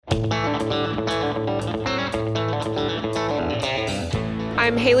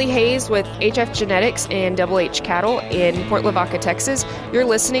I'm Haley Hayes with HF Genetics and Double H Cattle in Port Lavaca, Texas. You're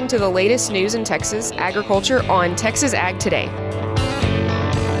listening to the latest news in Texas agriculture on Texas Ag Today.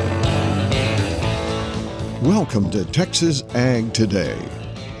 Welcome to Texas Ag Today,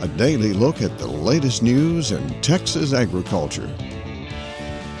 a daily look at the latest news in Texas agriculture.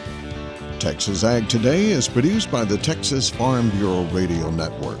 Texas Ag Today is produced by the Texas Farm Bureau Radio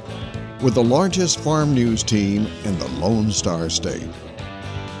Network, with the largest farm news team in the Lone Star State.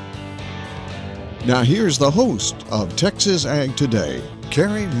 Now here's the host of Texas Ag Today,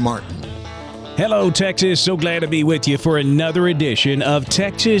 Kerry Martin. Hello, Texas. So glad to be with you for another edition of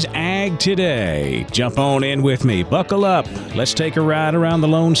Texas Ag Today. Jump on in with me. Buckle up. Let's take a ride around the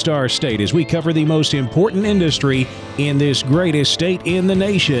Lone Star State as we cover the most important industry in this greatest state in the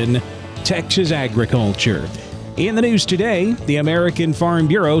nation, Texas agriculture. In the news today, the American Farm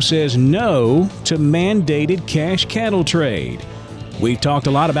Bureau says no to mandated cash cattle trade. We've talked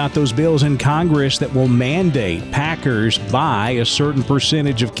a lot about those bills in Congress that will mandate packers buy a certain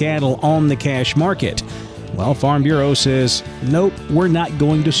percentage of cattle on the cash market. Well, Farm Bureau says, nope, we're not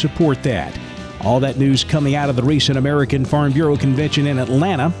going to support that. All that news coming out of the recent American Farm Bureau convention in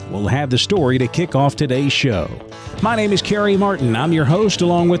Atlanta. We'll have the story to kick off today's show. My name is Kerry Martin. I'm your host,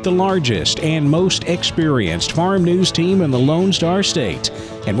 along with the largest and most experienced farm news team in the Lone Star State.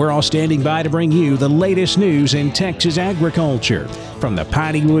 And we're all standing by to bring you the latest news in Texas agriculture, from the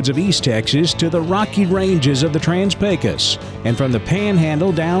piney woods of East Texas to the rocky ranges of the Trans-Pecos, and from the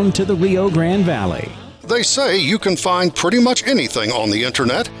Panhandle down to the Rio Grande Valley. They say you can find pretty much anything on the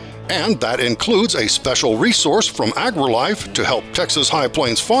internet, and that includes a special resource from AgriLife to help Texas High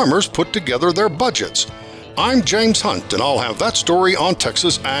Plains farmers put together their budgets. I'm James Hunt, and I'll have that story on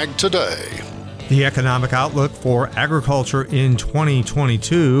Texas Ag Today. The economic outlook for agriculture in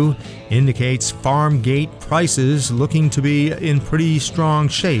 2022 indicates farm gate prices looking to be in pretty strong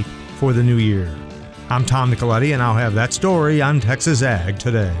shape for the new year. I'm Tom Nicoletti, and I'll have that story on Texas Ag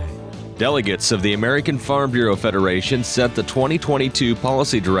Today. Delegates of the American Farm Bureau Federation set the 2022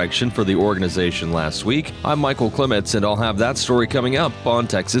 policy direction for the organization last week. I'm Michael Clements, and I'll have that story coming up on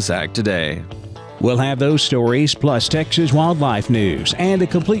Texas Ag Today. We'll have those stories, plus Texas wildlife news, and a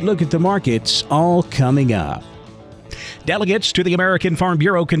complete look at the markets, all coming up. Delegates to the American Farm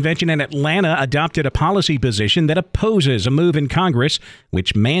Bureau Convention in Atlanta adopted a policy position that opposes a move in Congress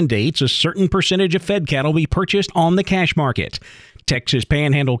which mandates a certain percentage of fed cattle be purchased on the cash market. Texas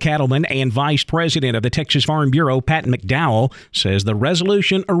Panhandle cattleman and Vice President of the Texas Farm Bureau, Pat McDowell, says the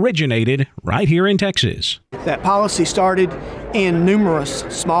resolution originated right here in Texas. That policy started in numerous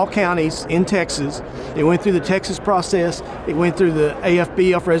small counties in Texas. It went through the Texas process. It went through the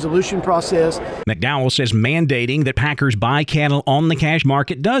AFBF resolution process. McDowell says mandating that packers buy cattle on the cash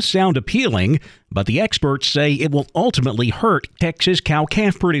market does sound appealing, but the experts say it will ultimately hurt Texas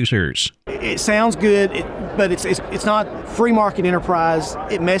cow-calf producers. It sounds good, but it's not free market enterprise.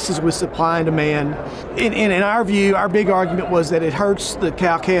 It messes with supply and demand. In our view, our big argument was that it hurts the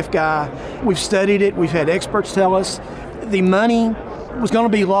cow-calf guy. We've studied it. We've had experts tell us the money was going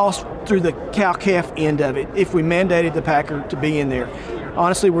to be lost through the cow-calf end of it if we mandated the packer to be in there.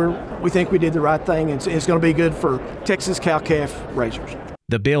 Honestly, we think we did the right thing, and it's going to be good for Texas cow-calf raisers.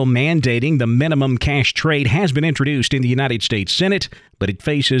 The bill mandating the minimum cash trade has been introduced in the United States Senate, but it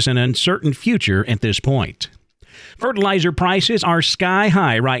faces an uncertain future at this point. Fertilizer prices are sky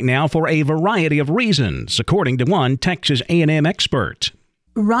high right now for a variety of reasons, according to one Texas A&M expert.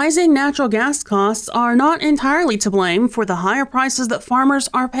 Rising natural gas costs are not entirely to blame for the higher prices that farmers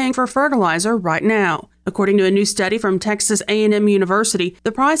are paying for fertilizer right now. According to a new study from Texas A&M University,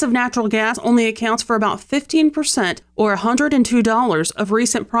 the price of natural gas only accounts for about 15% or $102 of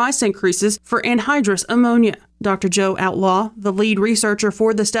recent price increases for anhydrous ammonia. Dr. Joe Outlaw, the lead researcher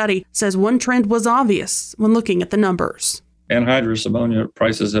for the study, says one trend was obvious when looking at the numbers. Anhydrous ammonia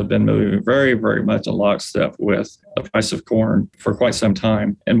prices have been moving very, very much in lockstep with the price of corn for quite some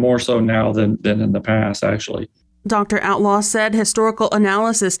time, and more so now than in the past, actually. Dr. Outlaw said historical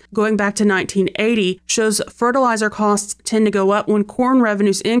analysis going back to 1980 shows fertilizer costs tend to go up when corn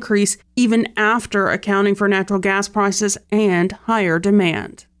revenues increase, even after accounting for natural gas prices and higher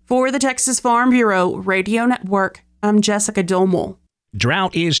demand. For the Texas Farm Bureau Radio Network, I'm Jessica Domel.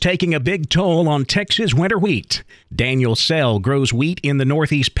 Drought is taking a big toll on Texas winter wheat. Daniel Sell grows wheat in the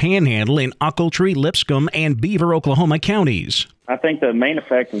Northeast Panhandle in Ochiltree, Lipscomb, and Beaver, Oklahoma counties. I think the main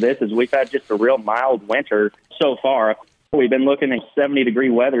effect of this is we've had just a real mild winter so far. We've been looking at 70-degree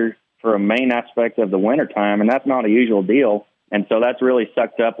weather for a main aspect of the wintertime, and that's not a usual deal. And so that's really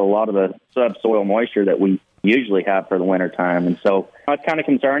sucked up a lot of the subsoil moisture that we usually have for the wintertime. And so it's kind of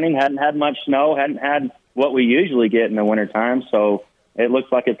concerning. Hadn't had much snow, hadn't had what we usually get in the wintertime. So it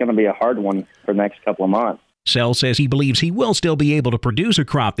looks like it's going to be a hard one for the next couple of months. Sell says he believes he will still be able to produce a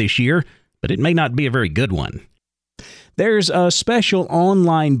crop this year, but it may not be a very good one. There's a special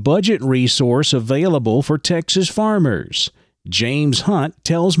online budget resource available for Texas farmers. James Hunt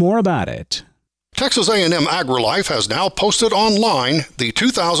tells more about it. Texas A&M AgriLife has now posted online the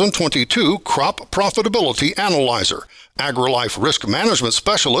 2022 Crop Profitability Analyzer. AgriLife Risk Management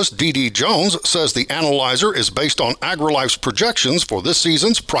Specialist D.D. Jones says the analyzer is based on AgriLife's projections for this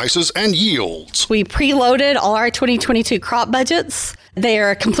season's prices and yields. We preloaded all our 2022 crop budgets. They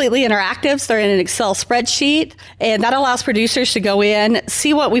are completely interactive, so they're in an Excel spreadsheet, and that allows producers to go in,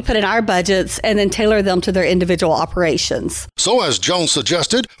 see what we put in our budgets, and then tailor them to their individual operations. So as Jones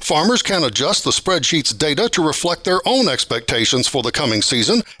suggested, farmers can adjust the spreadsheet's data to reflect their own expectations for the coming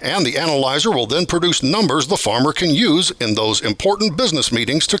season, and the analyzer will then produce numbers the farmer can use in those important business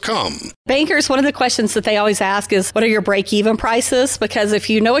meetings to come. Bankers, one of the questions that they always ask is, what are your break-even prices? Because if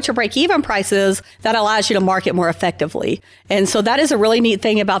you know what your break-even price is, that allows you to market more effectively. And so that is a really neat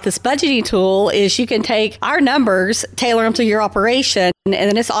thing about this budgeting tool is you can take our numbers, tailor them to your operation, and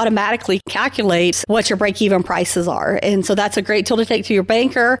then it automatically calculates what your break-even prices are. And so that's a great tool to take to your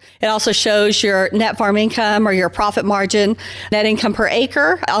banker. It also shows your net farm income or your profit margin, net income per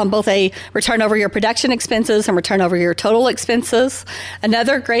acre, both a return over your production expenses and return over your total expenses.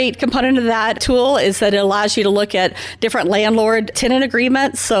 Another great component of that tool is that it allows you to look at different landlord-tenant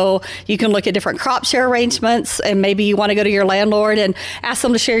agreements. So you can look at different crop share arrangements, and maybe you want to go to your landlord and ask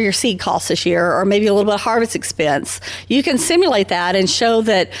them to share your seed costs this year, or maybe a little bit of harvest expense. You can simulate that and show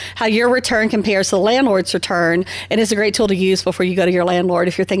that how your return compares to the landlord's return, and it's a great tool to use before you go to your landlord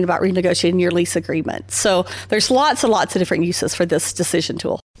if you're thinking about renegotiating your lease agreement. So there's lots and lots of different uses for this decision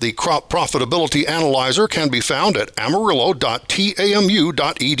tool. The Crop Profitability Analyzer can be found at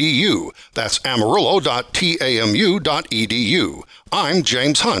amarillo.tamu.edu. That's amarillo.tamu.edu. I'm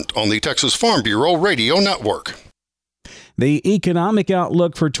James Hunt on the Texas Farm Bureau Radio Network. The economic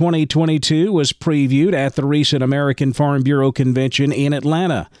outlook for 2022 was previewed at the recent American Farm Bureau Convention in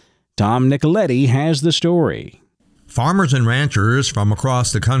Atlanta. Tom Nicoletti has the story. Farmers and ranchers from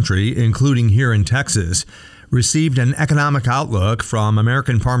across the country, including here in Texas, received an economic outlook from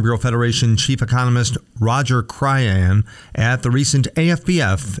American Farm Bureau Federation Chief Economist Roger Cryan at the recent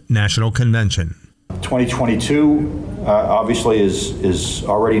AFBF National Convention. 2022 obviously is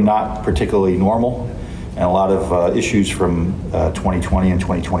already not particularly normal, and a lot of issues from 2020 and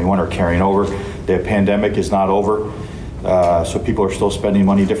 2021 are carrying over. The pandemic is not over, so people are still spending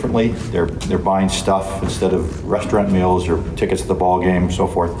money differently. They're buying stuff instead of restaurant meals or tickets to the ball game, so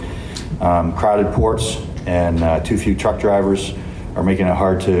forth. Crowded ports and too few truck drivers are making it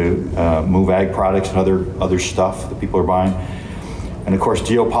hard to move ag products and other stuff that people are buying. And of course,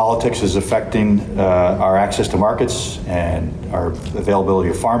 geopolitics is affecting our access to markets and our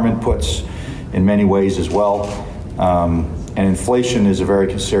availability of farm inputs in many ways as well. And inflation is a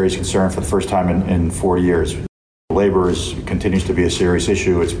very serious concern for the first time in 40 years. Labor continues to be a serious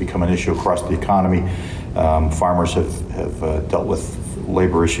issue. It's become an issue across the economy. Farmers have dealt with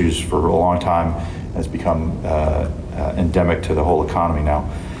labor issues for a long time. It's become endemic to the whole economy now.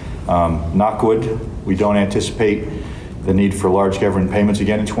 Not good. We don't anticipate the need for large government payments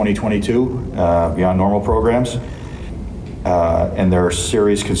again in 2022 beyond normal programs. And there are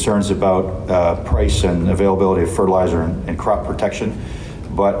serious concerns about price and availability of fertilizer and crop protection.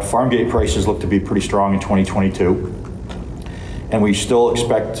 But farm gate prices look to be pretty strong in 2022. And we still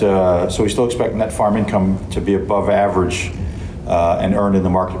expect, net farm income to be above average and earned in the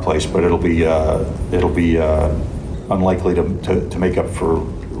marketplace, but it'll be unlikely to make up for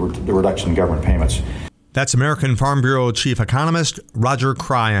the reduction in government payments. That's American Farm Bureau Chief Economist Roger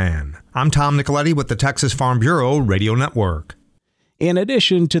Cryan. I'm Tom Nicoletti with the Texas Farm Bureau Radio Network. In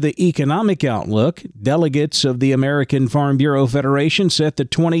addition to the economic outlook, delegates of the American Farm Bureau Federation set the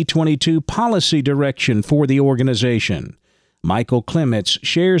 2022 policy direction for the organization. Michael Clements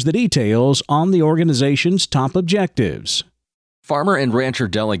shares the details on the organization's top objectives. Farmer and rancher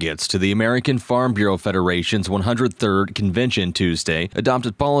delegates to the American Farm Bureau Federation's 103rd convention Tuesday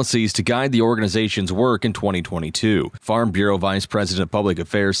adopted policies to guide the organization's work in 2022. Farm Bureau Vice President of Public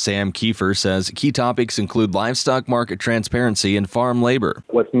Affairs Sam Kiefer says key topics include livestock market transparency and farm labor.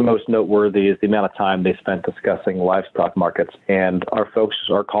 What's most noteworthy is the amount of time they spent discussing livestock markets, and our folks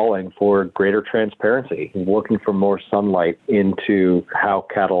are calling for greater transparency, looking for more sunlight into how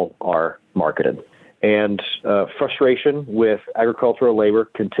cattle are marketed. And frustration with agricultural labor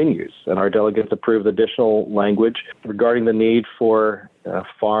continues, and our delegates approved additional language regarding the need for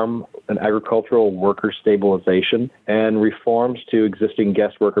farm and agricultural worker stabilization, and reforms to existing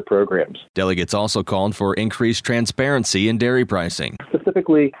guest worker programs. Delegates also called for increased transparency in dairy pricing.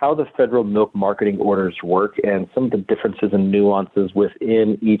 Specifically, how the federal milk marketing orders work and some of the differences and nuances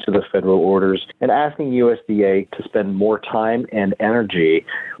within each of the federal orders, and asking USDA to spend more time and energy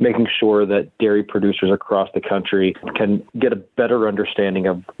making sure that dairy producers across the country can get a better understanding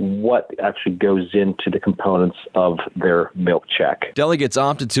of what actually goes into the components of their milk check. Delegates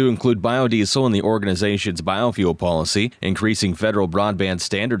opted to include biodiesel in the organization's biofuel policy, increasing federal broadband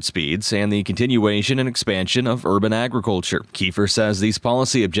standard speeds, and the continuation and expansion of urban agriculture. Kiefer says these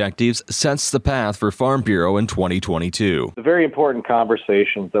policy objectives sets the path for Farm Bureau in 2022. The very important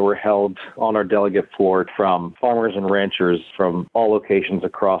conversations that were held on our delegate floor from farmers and ranchers from all locations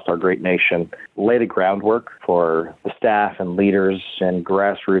across our great nation lay the groundwork for the staff and leaders and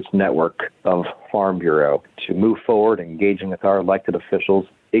grassroots network of Farm Bureau to move forward, engaging with our elected officials.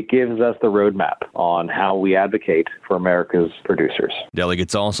 It gives us the roadmap on how we advocate for America's producers.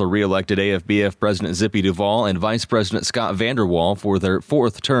 Delegates also re-elected AFBF President Zippy Duvall and Vice President Scott Vanderwall for their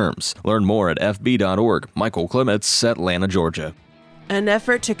fourth terms. Learn more at fb.org. Michael Clements, Atlanta, Georgia. An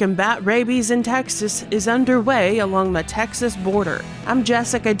effort to combat rabies in Texas is underway along the Texas border. I'm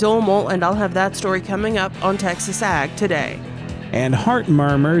Jessica Domel, and I'll have that story coming up on Texas Ag Today. And heart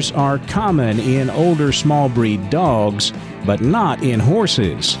murmurs are common in older small breed dogs, but not in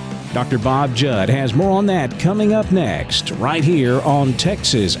horses. Dr. Bob Judd has more on that coming up next, right here on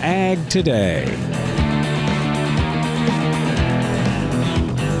Texas Ag Today.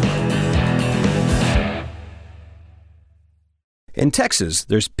 In Texas,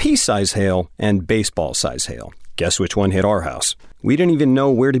 there's pea-size hail and baseball-size hail. Guess which one hit our house? We didn't even know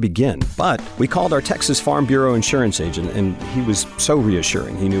where to begin, but we called our Texas Farm Bureau insurance agent, and he was so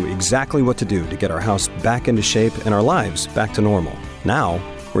reassuring. He knew exactly what to do to get our house back into shape and our lives back to normal. Now,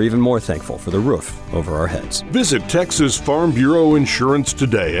 we're even more thankful for the roof over our heads. Visit Texas Farm Bureau Insurance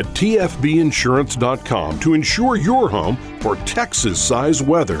today at tfbinsurance.com to insure your home for Texas-size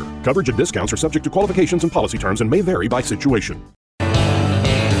weather. Coverage and discounts are subject to qualifications and policy terms and may vary by situation.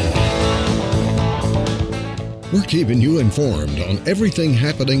 We're keeping you informed on everything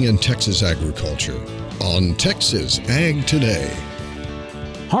happening in Texas agriculture on Texas Ag Today.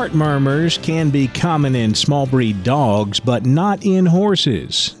 Heart murmurs can be common in small breed dogs, but not in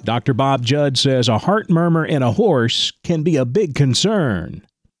horses. Dr. Bob Judd says a heart murmur in a horse can be a big concern.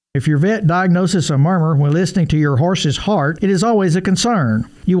 If your vet diagnoses a murmur when listening to your horse's heart, it is always a concern.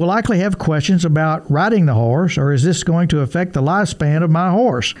 You will likely have questions about riding the horse, or is this going to affect the lifespan of my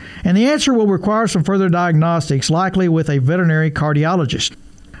horse? And the answer will require some further diagnostics, likely with a veterinary cardiologist.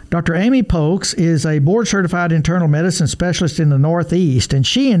 Dr. Amy Polks is a board-certified internal medicine specialist in the Northeast, and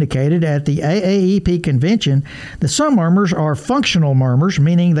she indicated at the AAEP convention that some murmurs are functional murmurs,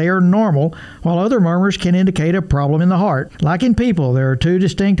 meaning they are normal, while other murmurs can indicate a problem in the heart. Like in people, there are two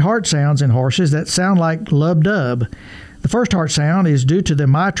distinct heart sounds in horses that sound like lub-dub. The first heart sound is due to the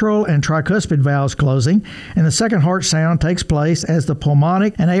mitral and tricuspid valves closing, and the second heart sound takes place as the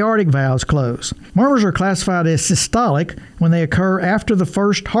pulmonic and aortic valves close. Murmurs are classified as systolic when they occur after the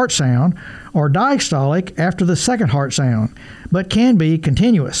first heart sound, or diastolic after the second heart sound, but can be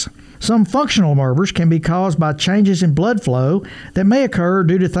continuous. Some functional murmurs can be caused by changes in blood flow that may occur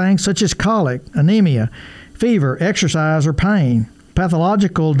due to things such as colic, anemia, fever, exercise, or pain.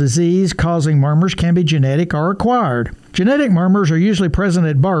 Pathological disease causing murmurs can be genetic or acquired. Genetic murmurs are usually present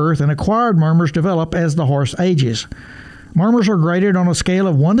at birth, and acquired murmurs develop as the horse ages. Murmurs are graded on a scale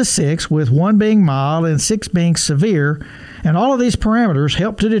of 1 to 6, with 1 being mild and 6 being severe, and all of these parameters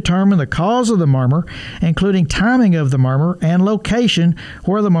help to determine the cause of the murmur, including timing of the murmur and location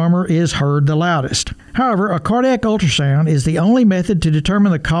where the murmur is heard the loudest. However, a cardiac ultrasound is the only method to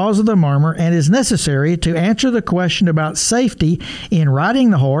determine the cause of the murmur and is necessary to answer the question about safety in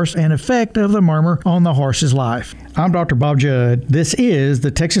riding the horse and effect of the murmur on the horse's life. I'm Dr. Bob Judd. This is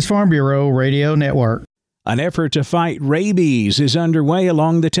the Texas Farm Bureau Radio Network. An effort to fight rabies is underway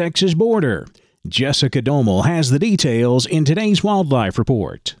along the Texas border. Jessica Domel has the details in today's Wildlife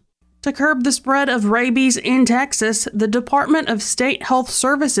Report. To curb the spread of rabies in Texas, the Department of State Health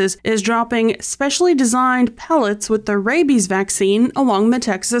Services is dropping specially designed pellets with the rabies vaccine along the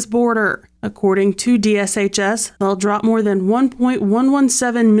Texas border. According to DSHS, they'll drop more than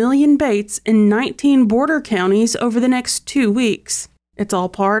 1.117 million baits in 19 border counties over the next 2 weeks. It's all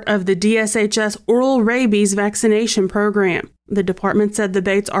part of the DSHS oral rabies vaccination program. The department said the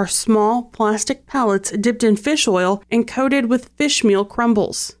baits are small plastic pellets dipped in fish oil and coated with fish meal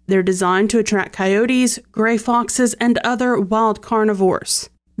crumbles. They're designed to attract coyotes, gray foxes, and other wild carnivores.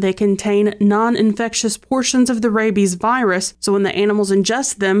 They contain non-infectious portions of the rabies virus, so when the animals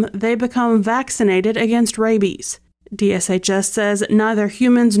ingest them, they become vaccinated against rabies. DSHS says neither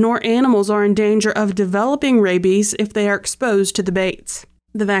humans nor animals are in danger of developing rabies if they are exposed to the baits.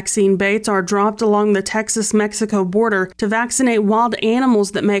 The vaccine baits are dropped along the Texas-Mexico border to vaccinate wild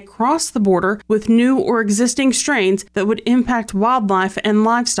animals that may cross the border with new or existing strains that would impact wildlife and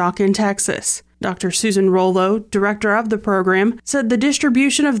livestock in Texas. Dr. Susan Rollo, director of the program, said the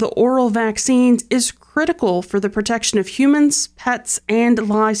distribution of the oral vaccines is critical for the protection of humans, pets, and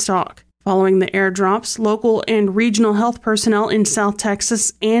livestock. Following the airdrops, local and regional health personnel in South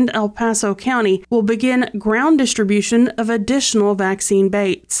Texas and El Paso County will begin ground distribution of additional vaccine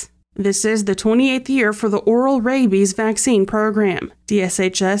baits. This is the 28th year for the oral rabies vaccine program.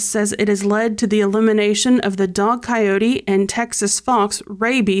 DSHS says it has led to the elimination of the dog coyote and Texas fox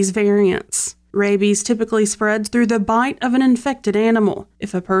rabies variants. Rabies typically spreads through the bite of an infected animal.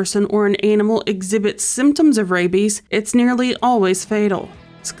 If a person or an animal exhibits symptoms of rabies, it's nearly always fatal.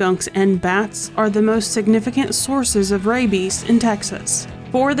 Skunks and bats are the most significant sources of rabies in Texas.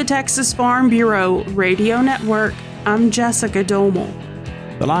 For the Texas Farm Bureau Radio Network, I'm Jessica Domel.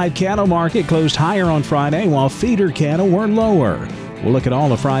 The live cattle market closed higher on Friday while feeder cattle were lower. We'll look at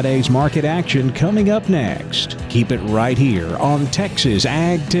all of Friday's market action coming up next. Keep it right here on Texas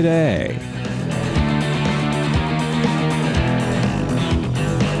Ag Today.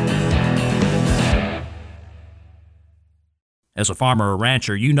 As a farmer or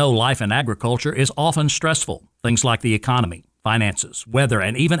rancher, you know life in agriculture is often stressful. Things like the economy, finances, weather,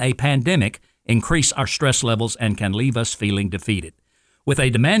 and even a pandemic increase our stress levels and can leave us feeling defeated. With a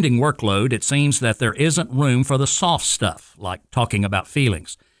demanding workload, it seems that there isn't room for the soft stuff, like talking about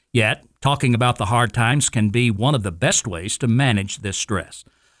feelings. Yet, talking about the hard times can be one of the best ways to manage this stress.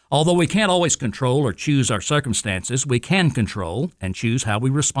 Although we can't always control or choose our circumstances, we can control and choose how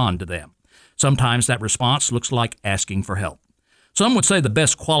we respond to them. Sometimes that response looks like asking for help. Some would say the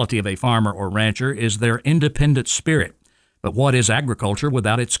best quality of a farmer or rancher is their independent spirit. But what is agriculture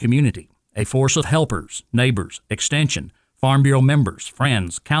without its community? A force of helpers, neighbors, extension, Farm Bureau members,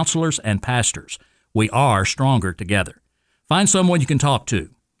 friends, counselors, and pastors. We are stronger together. Find someone you can talk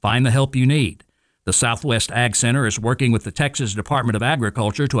to. Find the help you need. The Southwest Ag Center is working with the Texas Department of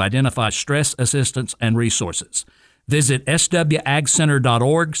Agriculture to identify stress assistance and resources. Visit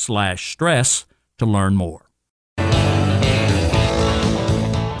swagcenter.org/stress to learn more.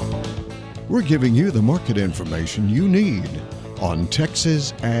 We're giving you the market information you need on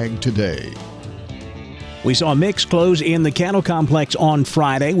Texas Ag Today. We saw a mixed close in the cattle complex on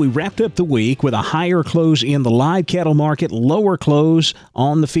Friday. We wrapped up the week with a higher close in the live cattle market, lower close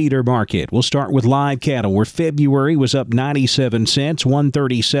on the feeder market. We'll start with live cattle, where February was up 97 cents,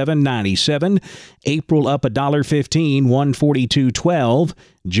 $137.97. April up $1.15, $142.12.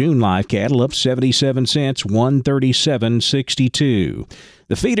 June live cattle up 77 cents, $137.62.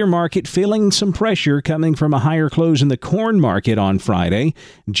 The feeder market feeling some pressure coming from a higher close in the corn market on Friday.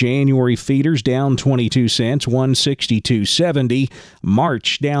 January feeders down 22 cents, $162.70.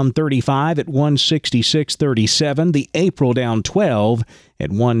 March down 35 at $166.37. The April down 12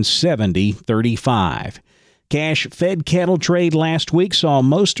 at $170.35. Cash fed cattle trade last week saw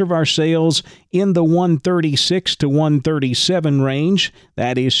most of our sales in the $136 to $137 range.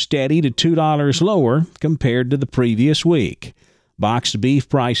 That is steady to $2 lower compared to the previous week. Boxed beef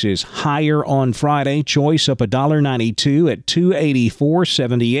prices higher on Friday. Choice up $1.92 at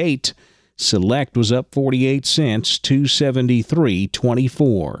 $284.78. Select was up 48 cents,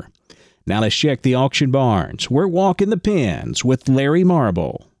 $273.24. Now let's check the auction barns. We're walking the pens with Larry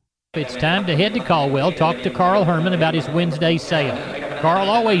Marble. It's time to head to Caldwell, talk to Carl Herman about his Wednesday sale. Carl,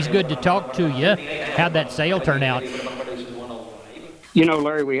 always good to talk to you. How'd that sale turn out? You know,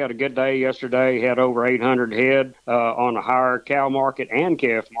 Larry, we had a good day yesterday, had over 800 head on a higher cow market and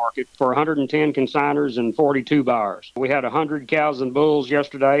calf market for 110 consigners and 42 buyers. We had 100 cows and bulls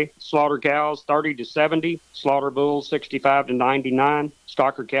yesterday, slaughter cows 30 to 70, slaughter bulls 65 to 99,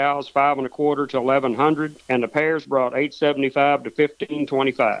 stocker cows 5 1/4 to 1100, and the pairs brought 875 to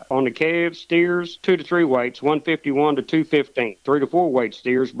 1525. On the calves, steers 2 to 3 weights 151 to 215. 3 to 4 weight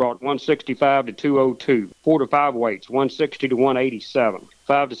steers brought 165 to 202. 4 to 5 weights 160 to 187.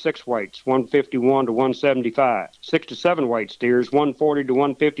 5 to 6 weights 151 to 175. 6 to 7 weight steers 140 to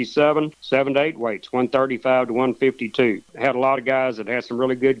 157. 7 to 8 weights 135 to 152. Had a lot of guys that had some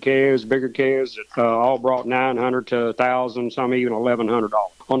really good calves, bigger calves that all brought 900 to 1,000, some even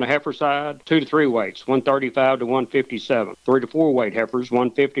 $1,100. On the heifer side, 2 to 3 weights 135 to 157. 3 to 4 weight heifers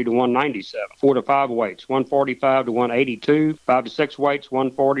 150 to 197. 4 to 5 weights 145 to 182. 5 to 6 weights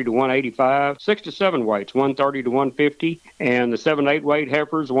 140 to 185. 6 to 7 weights 130 to 150. And the 7 to 8 weight heifers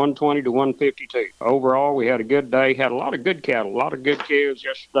heifers, 120 to 152. Overall, we had a good day. Had a lot of good cattle, a lot of good calves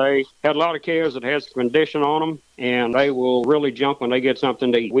yesterday. Had a lot of calves that has condition on them, and they will really jump when they get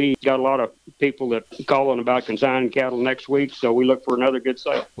something to eat. We got a lot of people that calling about consigning cattle next week, so we look for another good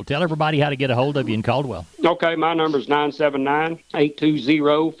sale. Well, tell everybody how to get a hold of you in Caldwell. Okay, my number is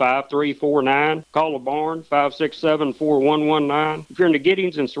 979-820-5349. Call the barn, 567-4119. If you're in the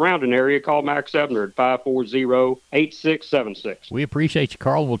Giddings and surrounding area, call Max Ebner at 540-8676. We appreciate you,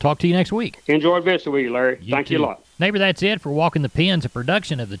 Carl. We'll talk to you next week. Enjoy visiting with you, Larry. Thank you a lot. Neighbor, that's it for Walking the Pens, a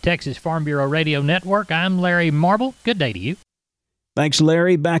production of the Texas Farm Bureau Radio Network. I'm Larry Marble. Good day to you. Thanks,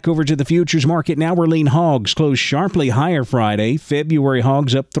 Larry. Back over to the futures market now, where lean hogs closed sharply higher Friday. February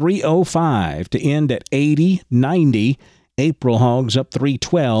hogs up 305 to end at 80.90. April hogs up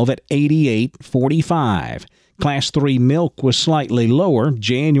 312 at 88.45. Class 3 milk was slightly lower.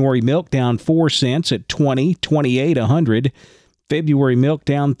 January milk down 4 cents at 20.28 a hundred. February milk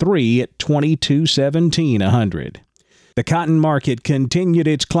down 3 at 22.17 a hundred. The cotton market continued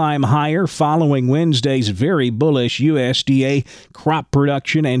its climb higher following Wednesday's very bullish USDA crop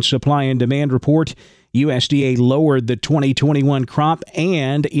production and supply and demand report. USDA lowered the 2021 crop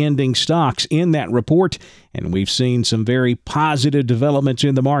and ending stocks in that report, and we've seen some very positive developments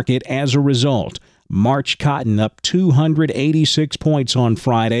in the market as a result. March cotton up 286 points on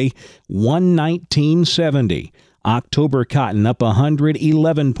Friday, 119.70. October cotton up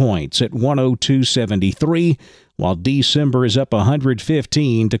 111 points at 102.73, while December is up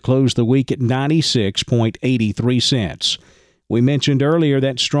 115 to close the week at 96.83 cents. We mentioned earlier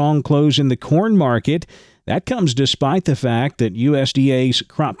that strong close in the corn market. That comes despite the fact that USDA's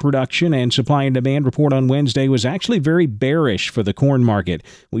crop production and supply and demand report on Wednesday was actually very bearish for the corn market.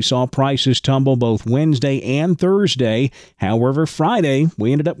 We saw prices tumble both Wednesday and Thursday. However, Friday,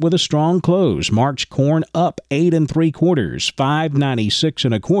 we ended up with a strong close. March corn up 8 3/4, 5.96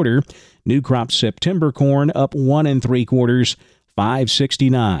 1/4. New crop September corn up 1 3/4,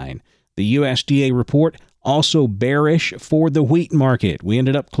 5.69. The USDA report also bearish for the wheat market. We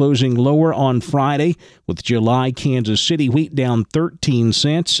ended up closing lower on Friday, with July Kansas City wheat down 13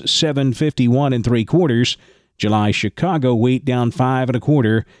 cents, 7.51 3/4. July Chicago wheat down 5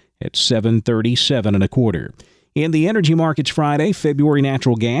 1/4 at 7.37 1/4. In the energy markets Friday, February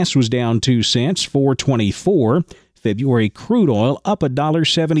natural gas was down 2 cents, 4.24. February crude oil up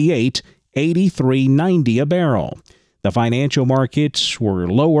 $1.78, 83.90 a barrel. The financial markets were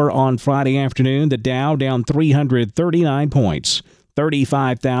lower on Friday afternoon. The Dow down 339 points,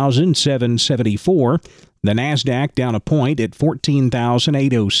 35,774. The Nasdaq down a point at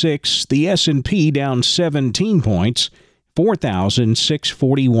 14,806. The S&P down 17 points,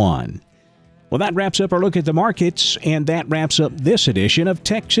 4,641. Well, that wraps up our look at the markets, and that wraps up this edition of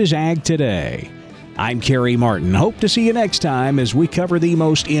Texas Ag Today. I'm Kerry Martin. Hope to see you next time as we cover the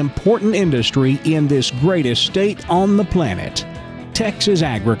most important industry in this greatest state on the planet, Texas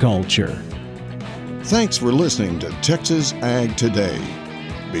agriculture. Thanks for listening to Texas Ag Today.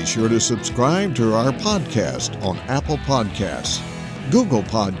 Be sure to subscribe to our podcast on Apple Podcasts, Google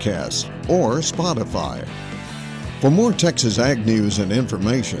Podcasts, or Spotify. For more Texas Ag news and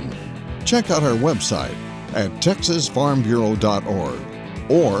information, check out our website at texasfarmbureau.org.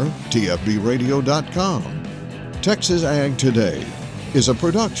 or tfbradio.com. Texas Ag Today is a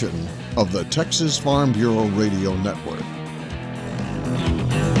production of the Texas Farm Bureau Radio Network.